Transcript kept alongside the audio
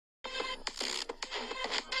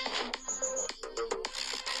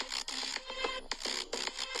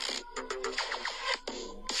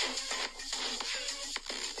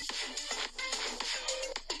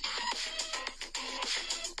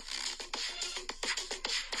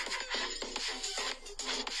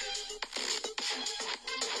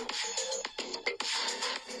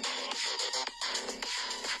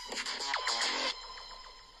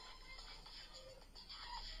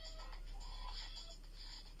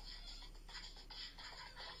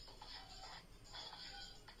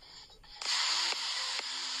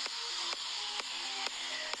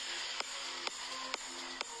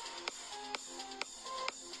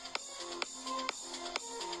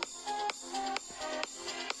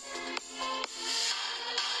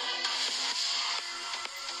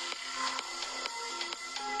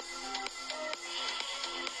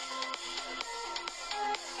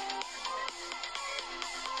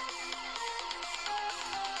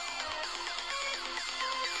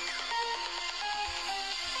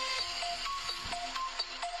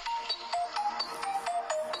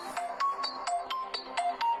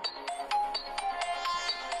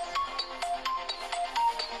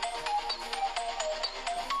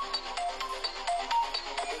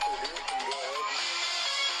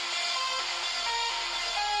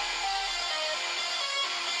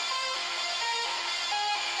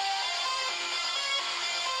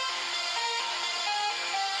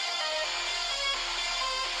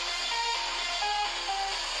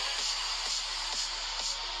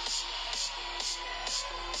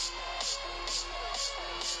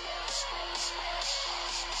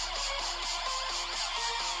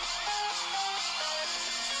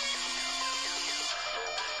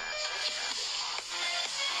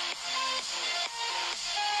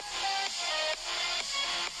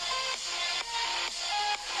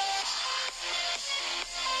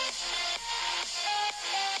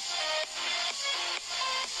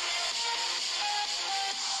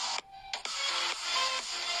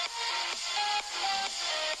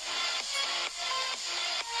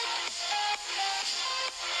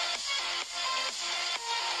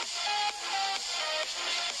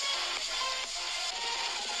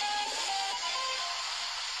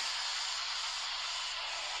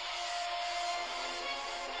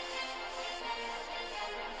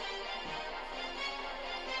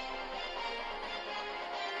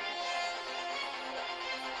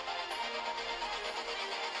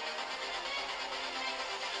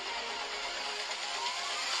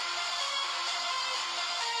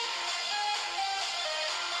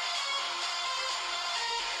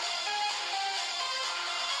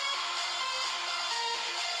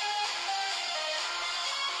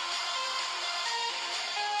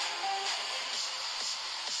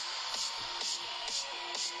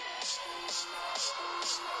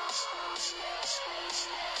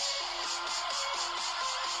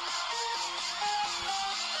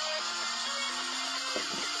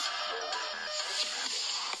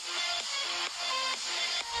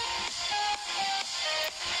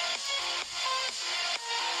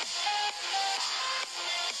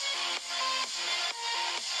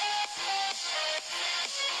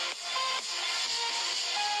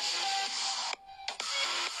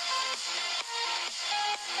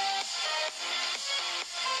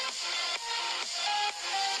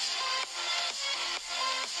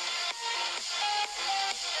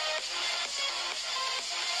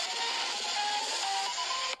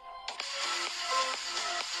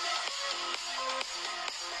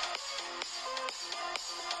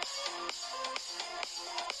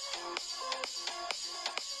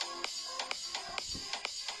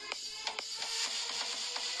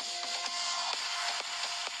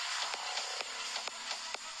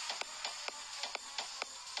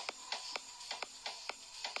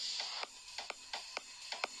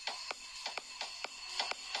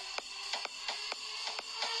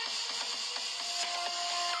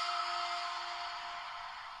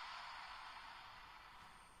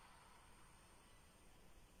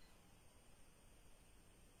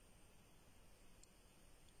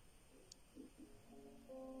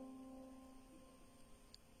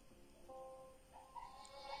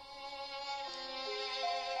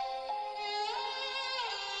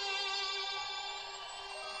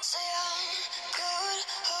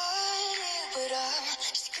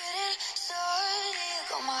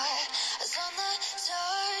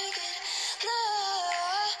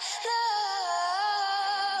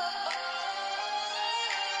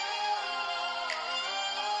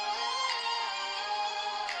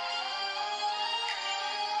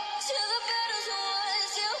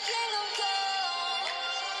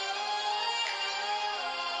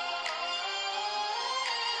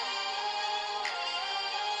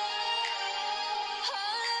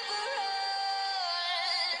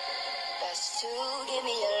to give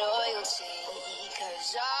me your loyalty,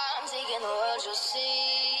 'cause I'm taking the world, you'll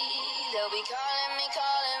see. They'll be calling me,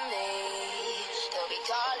 they'll be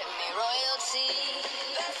calling me royalty.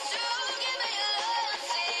 Best to give me your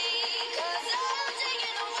loyalty, 'cause I'm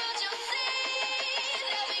taking the world, you'll see.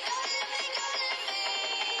 They'll be calling me,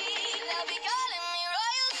 they'll be calling me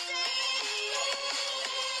royalty.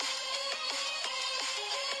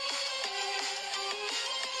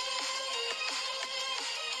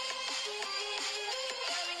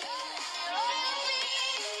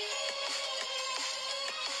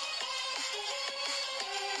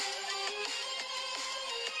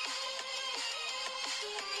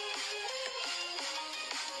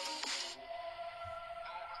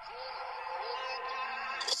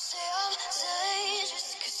 They say I'm dangerous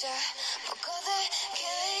 'cause I broke all their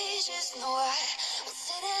cages. No, I won't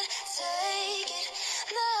sit and take it.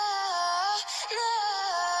 No, no.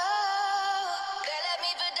 They left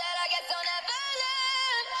me for dead, I guess I'll never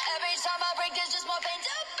learn. Every time I break, there's just more pain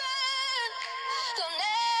to burn. They'll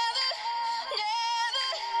never, never,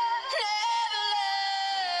 never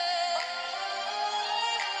learn.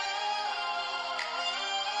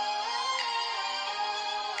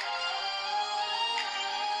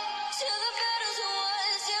 Till the battle's won,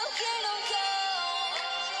 till kingdom come.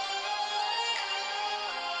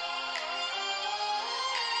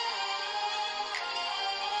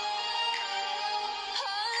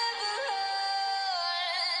 I'll never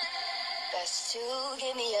run. Best to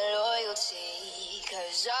give me your loyalty,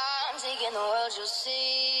 'cause I'm taking the world, you'll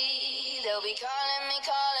see. They'll be calling me,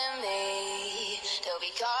 they'll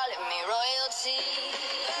be calling me royalty.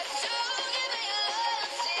 Best to give me your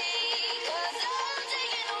loyalty, 'cause I'm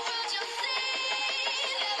taking the world, you'll see.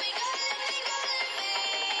 They'll be calling me,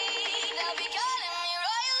 they'll be calling me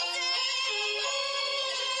royalty.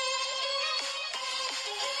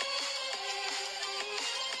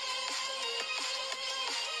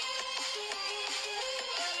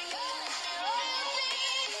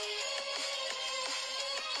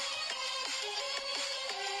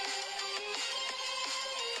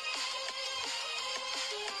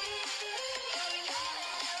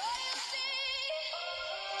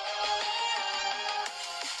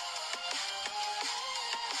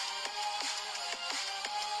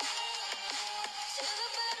 Till the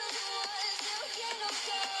battle's won, till kingdom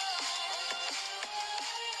come.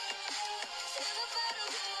 Till the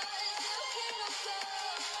battle's won, till kingdom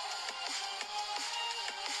come.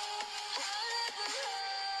 I'll never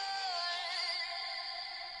run.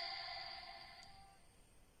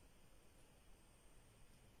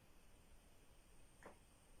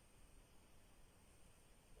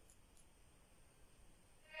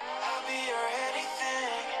 I'll be your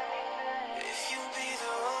anything if you be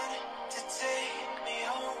the one to take me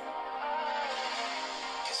home.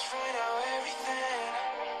 'Cause right now everything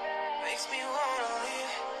makes me wanna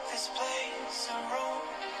leave this place alone.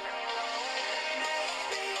 Make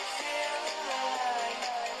me feel alive.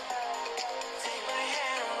 Take my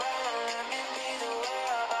hand around, let me be the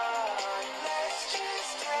one. Let's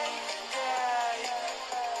just take a dive.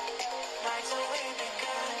 Night's only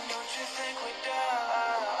begun, don't you think we're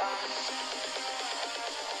done?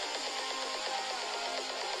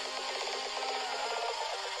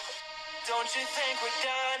 Don't you think we're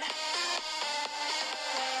done?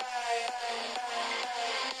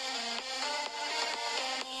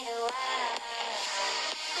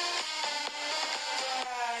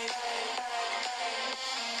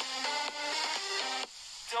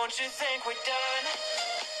 Don't you think we're done?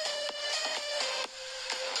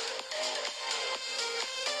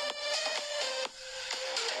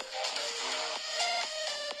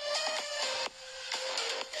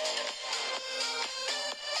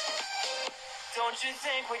 Don't you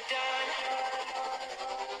think we're done?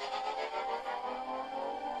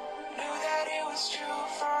 Knew that it was true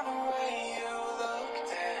from the way you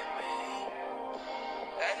looked at me.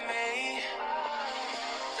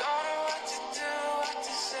 Don't know what to do, what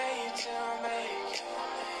to say to make you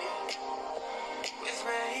leave with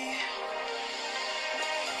me.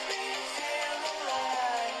 Make me feel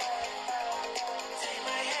alive. Take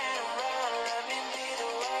my hand around, let me be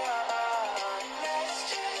the one. Let's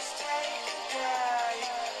just take a drive.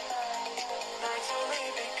 Night's only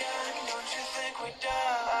begun, don't you think we're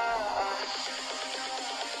done?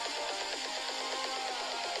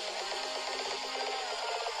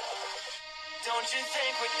 Don't you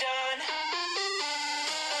think we're done?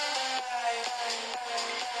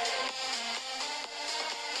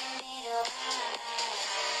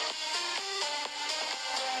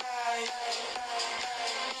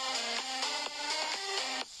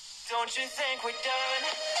 Don't you think we're done?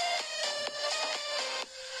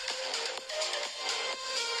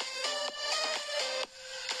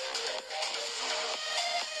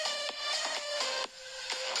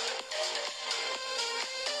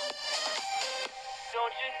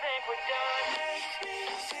 think we're done? Make me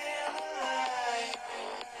feel alive.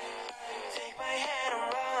 Take my hand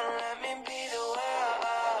and run, let me be the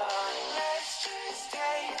one. Let's just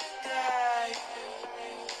take a dive.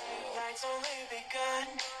 Night's only begun.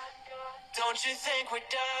 Don't you think we're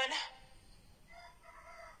done?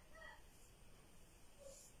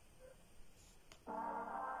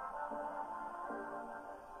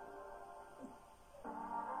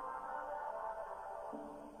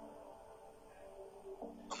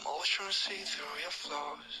 I'm always trying to see through your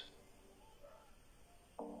flaws,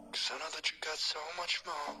 'cause I know that you got so much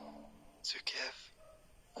more to give.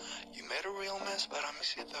 You made a real mess, but I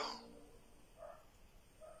miss you though,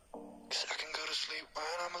 'cause I can go to sleep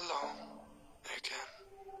when I'm alone again.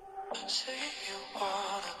 Say you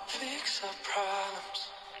wanna fix our problems.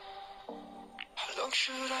 How long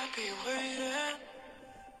should I be waiting?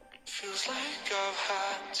 Feels like I've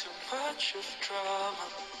had too much of drama,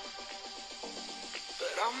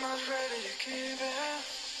 but I'm not ready to give in.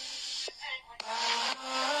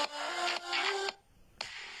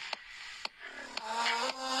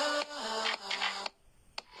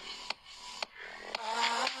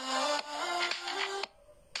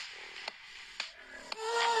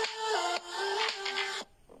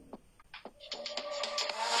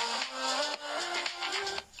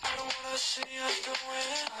 I don't wanna see us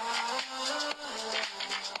going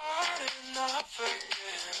hard enough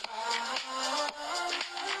again.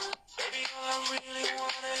 Baby, all I really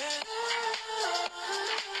want is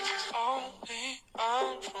only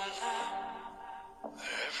on from now.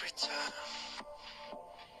 Every time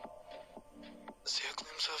I see a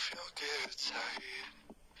glimpse of your good side,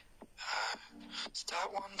 I start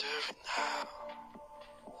wondering how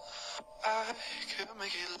I could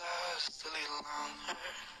make it last a little longer.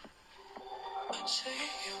 Say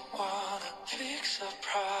you wanna fix our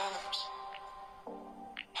problems.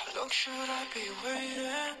 How long should I be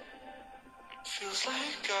waiting? Feels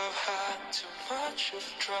like I've had too much of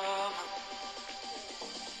drama,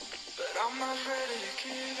 but I'm not ready to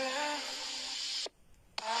give in.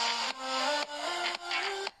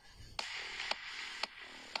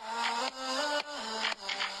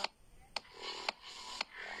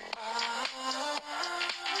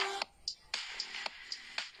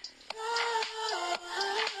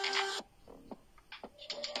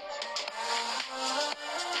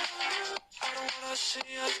 I don't wanna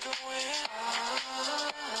see us going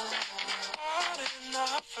hard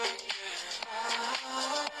enough again.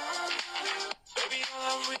 Baby, all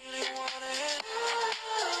I really want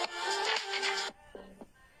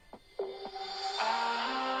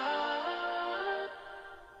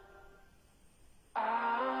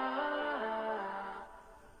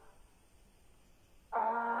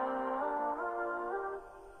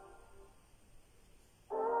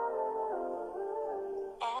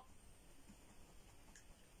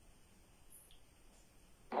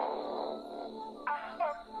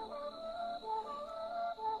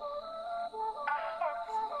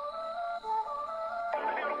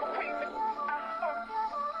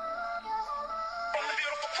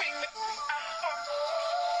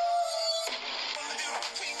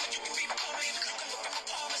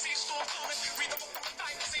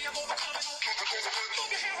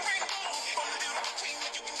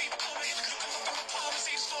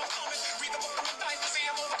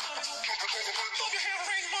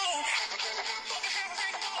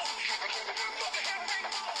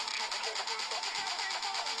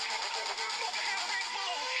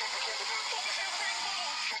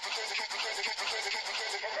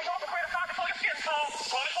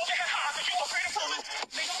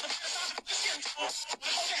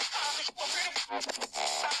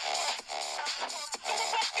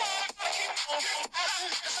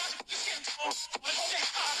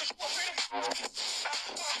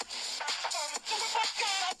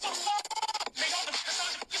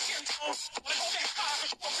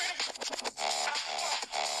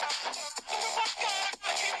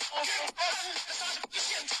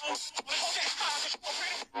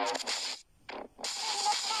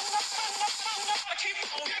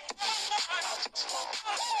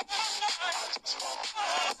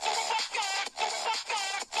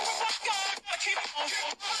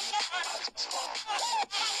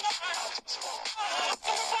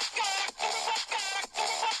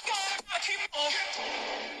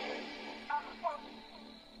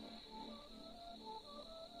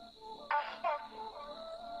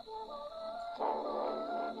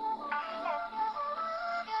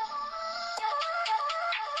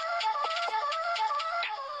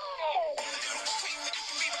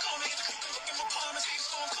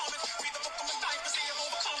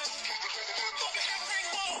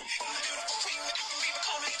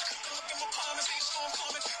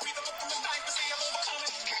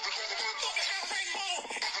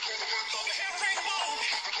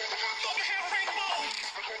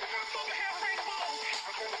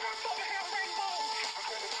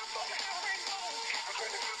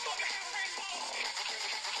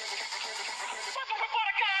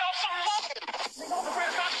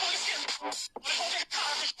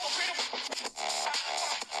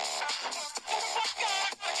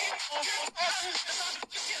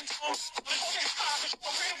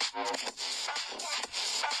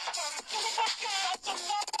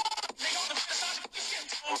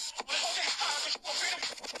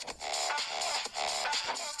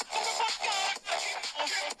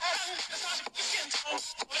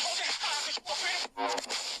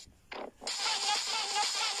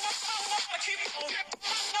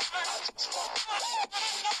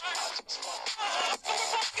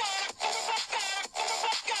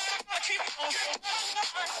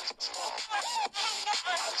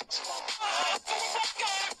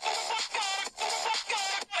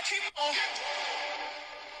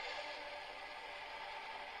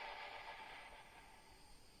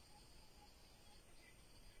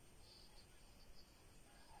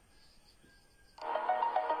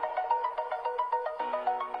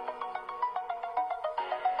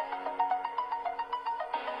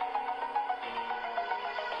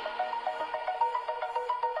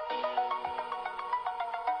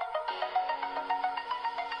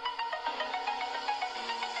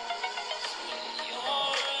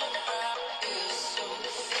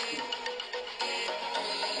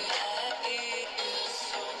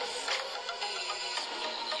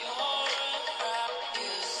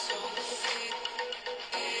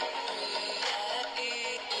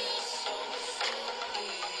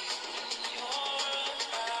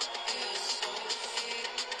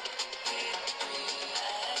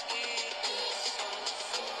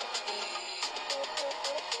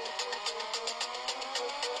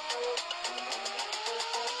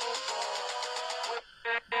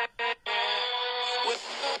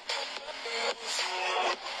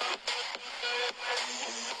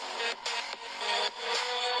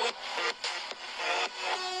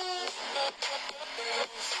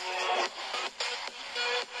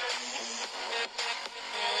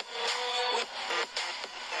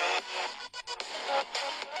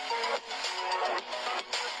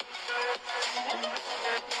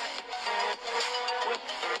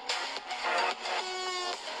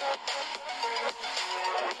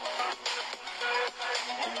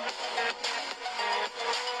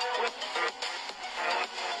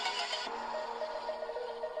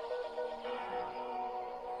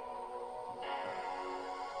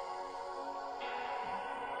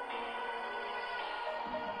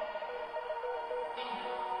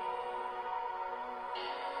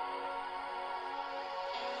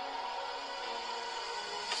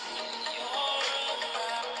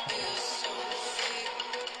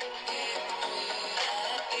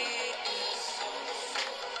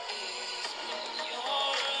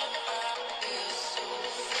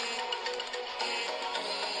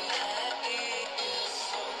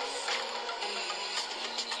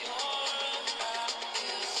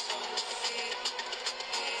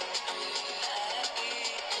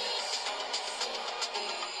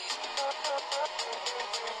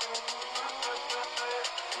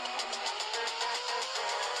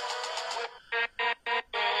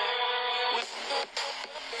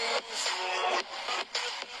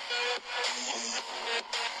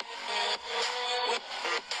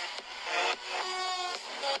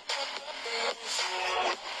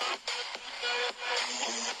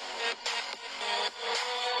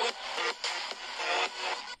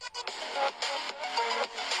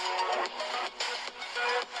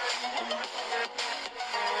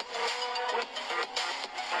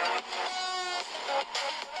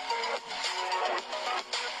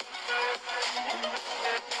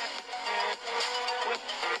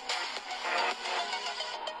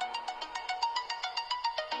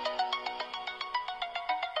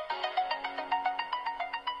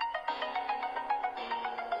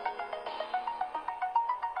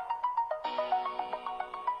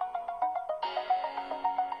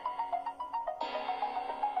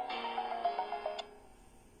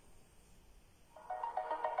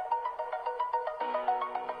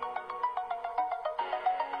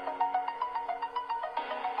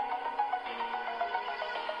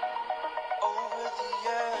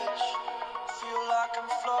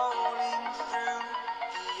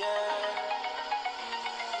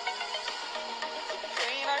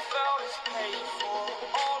paid for,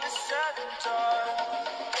 all is said and done.